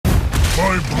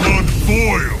My blood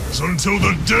boils until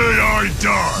the day I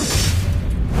die!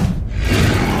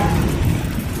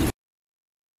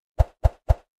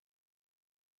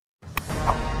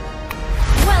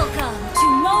 Welcome to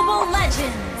Mobile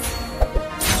Legends!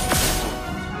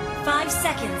 5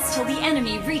 seconds till the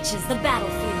enemy reaches the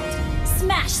battlefield.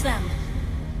 Smash them!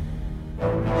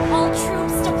 All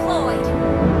troops deployed!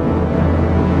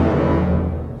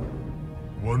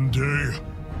 One day,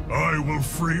 I will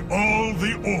free all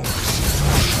the orcs.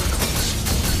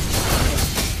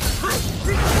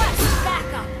 Request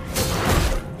backup!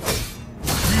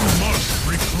 We must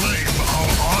reclaim our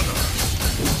honor.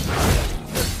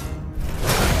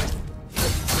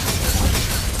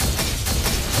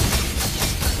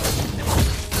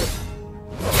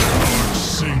 Heart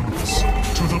sings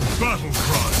to the battle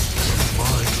cries of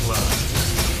my clan.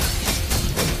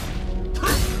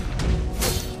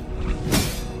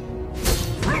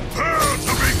 Prepare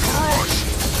to be crushed!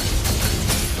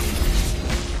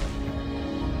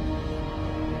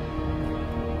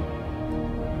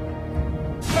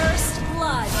 First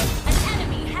blood! An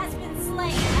enemy has been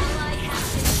slain! Ally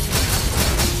has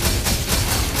been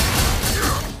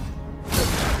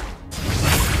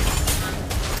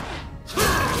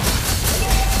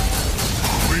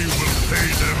We will pay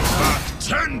them back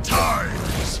 10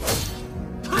 times!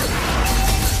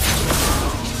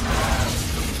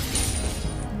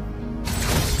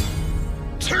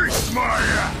 Taste my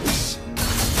axe!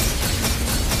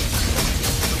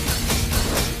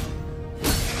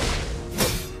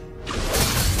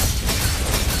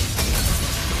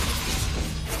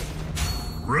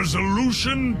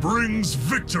 Resolution brings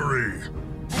victory!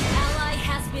 An ally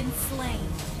has been slain.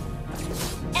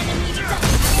 Enemy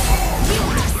double! You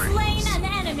have slain an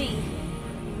enemy!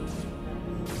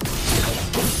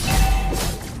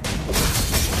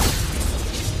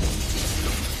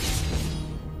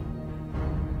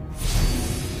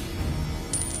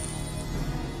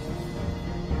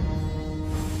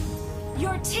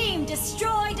 Your team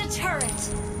destroyed a turret!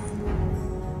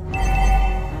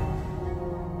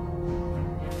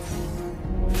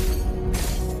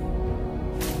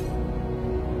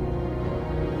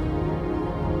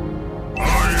 I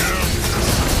am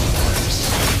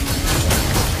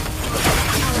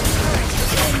Our turret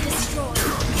has been destroyed.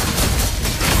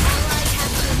 Ally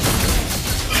has been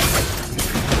slain.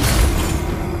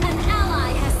 An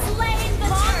ally has slain the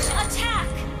turret. Attack!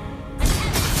 An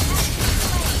enemy has been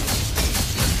slain.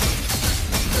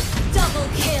 Double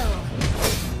kill.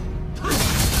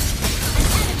 An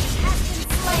enemy has been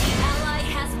slain. Ally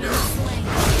has been slain.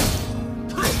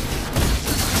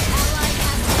 Ally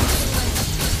has been slain.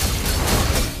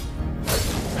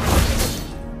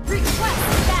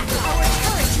 Request back. Our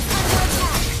turret is under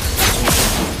attack.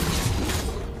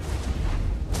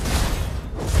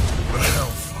 the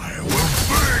hellfire will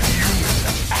burn you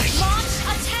into ashes! Launch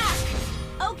attack!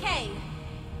 Okay.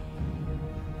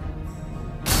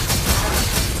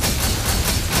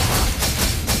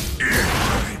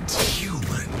 Ignorant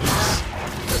humans!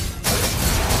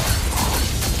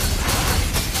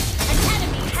 An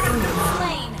enemy has been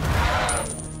slain.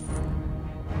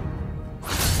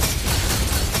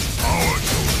 Our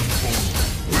totem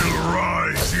pole will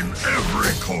rise in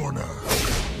every corner!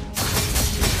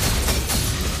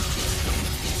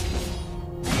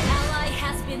 An ally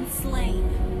has been slain.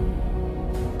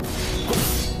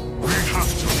 We have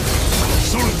to,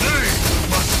 so they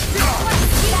must die!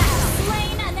 You have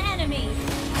slain an enemy.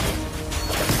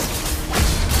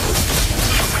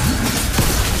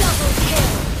 Double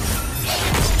kill.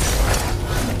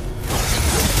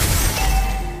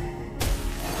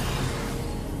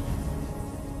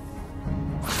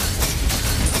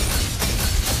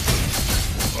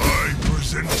 I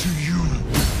present to you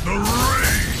the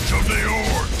rage of the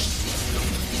orcs!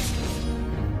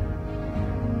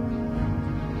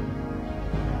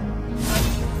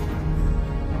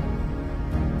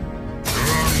 There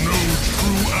are no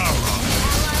true allies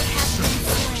Ally has been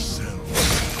except slain. ourselves.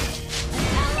 An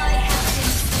ally has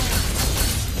been slain.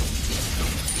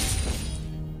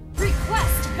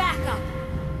 Request backup.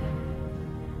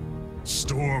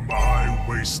 Storm Eye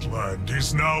Wasteland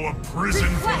is now a prison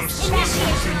for the Request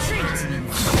initiate souls retreat. insane.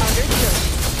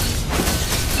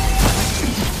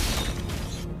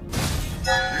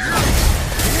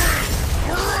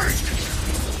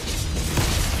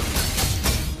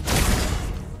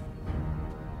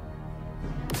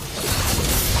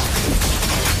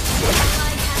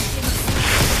 Ally has been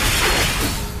slain.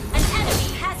 An enemy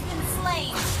has been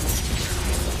slain.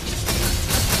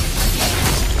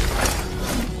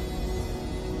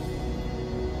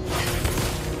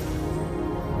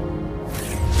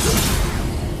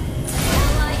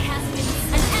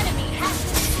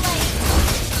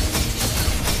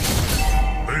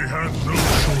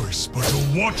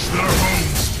 watch their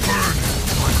homes burning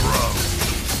to the ground.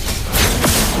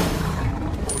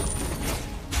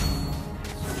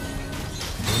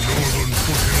 The northern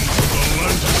foothills of the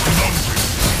Atlantis Mountains.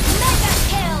 Mega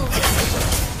kill!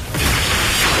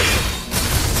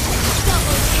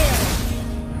 Double kill!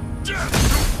 Death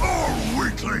to all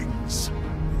weaklings!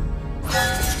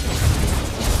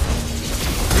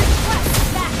 Request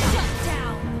back shut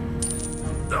down!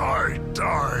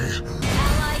 Die!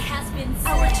 Ally has been slain.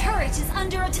 Our turret is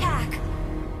under attack.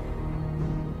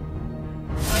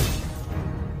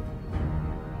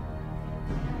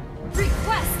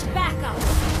 Request backup.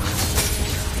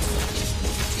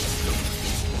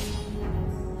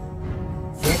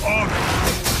 For honor,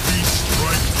 we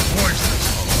strike twice as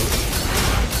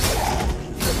hard.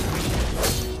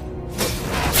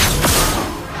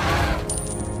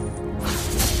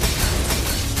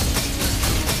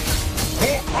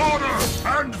 For honor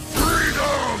and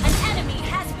freedom! An enemy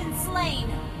has been slain.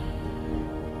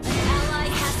 An ally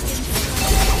has been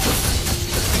slain.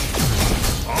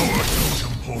 Our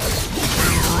totem pole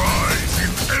will rise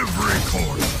in every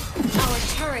corner. Our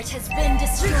turret has been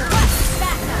destroyed. Request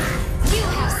backup. You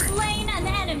have slain an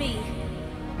enemy.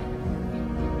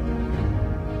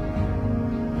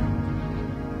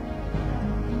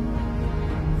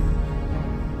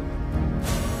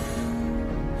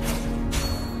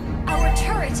 Our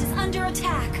turret is under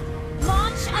attack.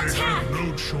 Launch They attack. have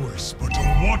no choice but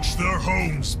to watch their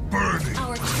homes burning.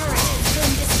 Our turret has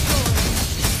been destroyed.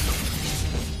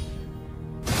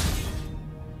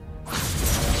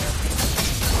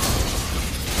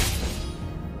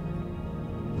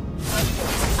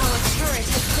 Our turret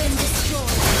has been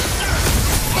destroyed.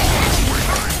 An enemy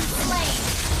has been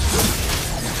slain.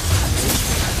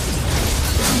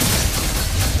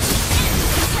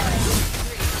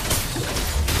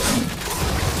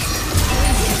 Our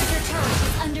inhibitor turret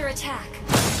is under attack.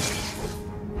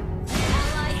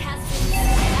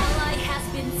 Ally has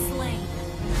been slain.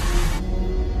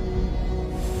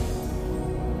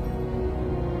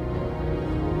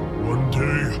 One day,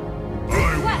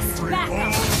 I will Request free backup.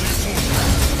 all the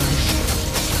orphans.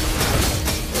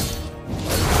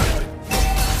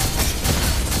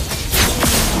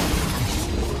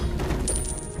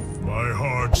 My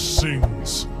heart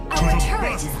sings to Our the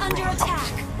turret is under battlefront.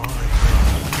 attack.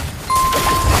 My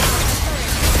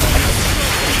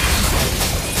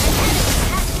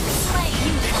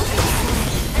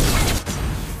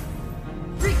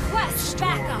Request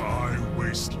backup. High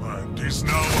wasteland is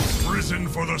now a prison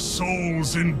for the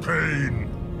souls in pain.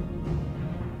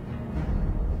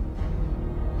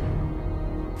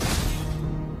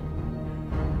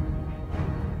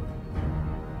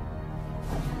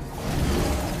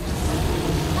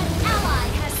 An ally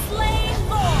has slain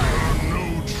Lord. No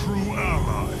true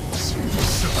allies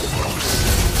except for us.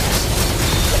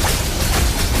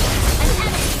 An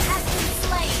enemy has been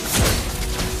slain.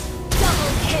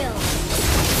 Double kill.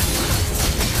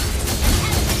 An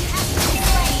enemy has been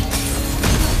slain.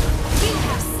 You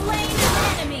have slain an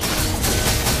enemy.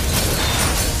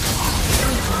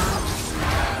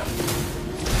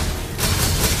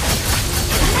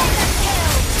 Mega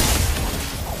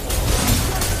kill.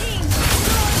 Your team destroyed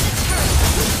the turret.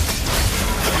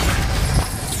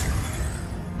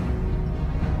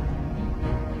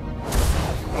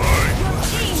 Your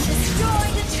team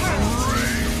destroyed the turret.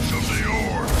 Rage of the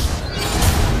orcs.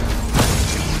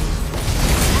 Shut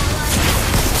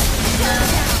down.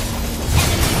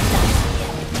 Enemy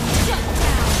shut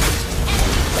down.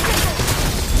 Enemy triple.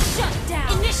 Shut down.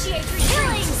 Initiate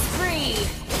killing spree.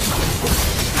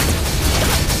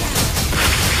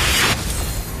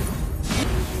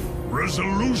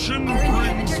 Resolution Our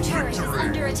brings inhibitor turret is victory.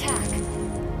 under attack.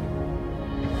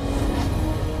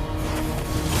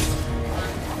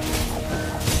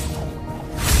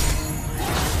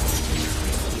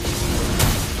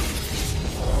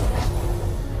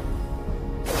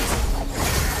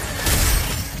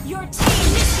 Your team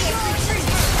initiates retreat.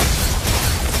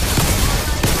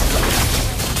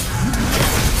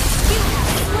 You have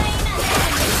slain an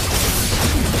enemy.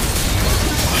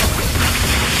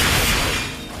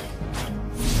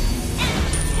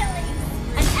 Enemy killing.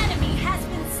 An enemy has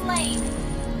been slain.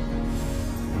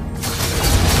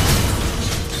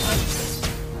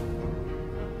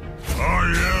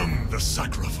 I am the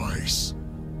sacrifice.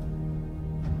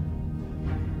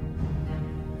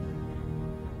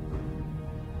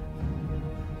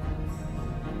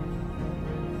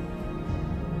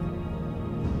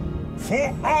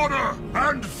 For honor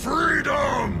and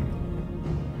freedom!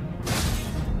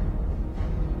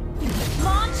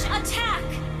 Launch attack.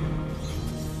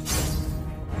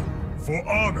 For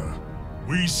honor,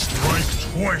 we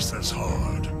strike twice as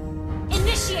hard.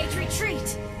 Initiate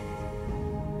retreat!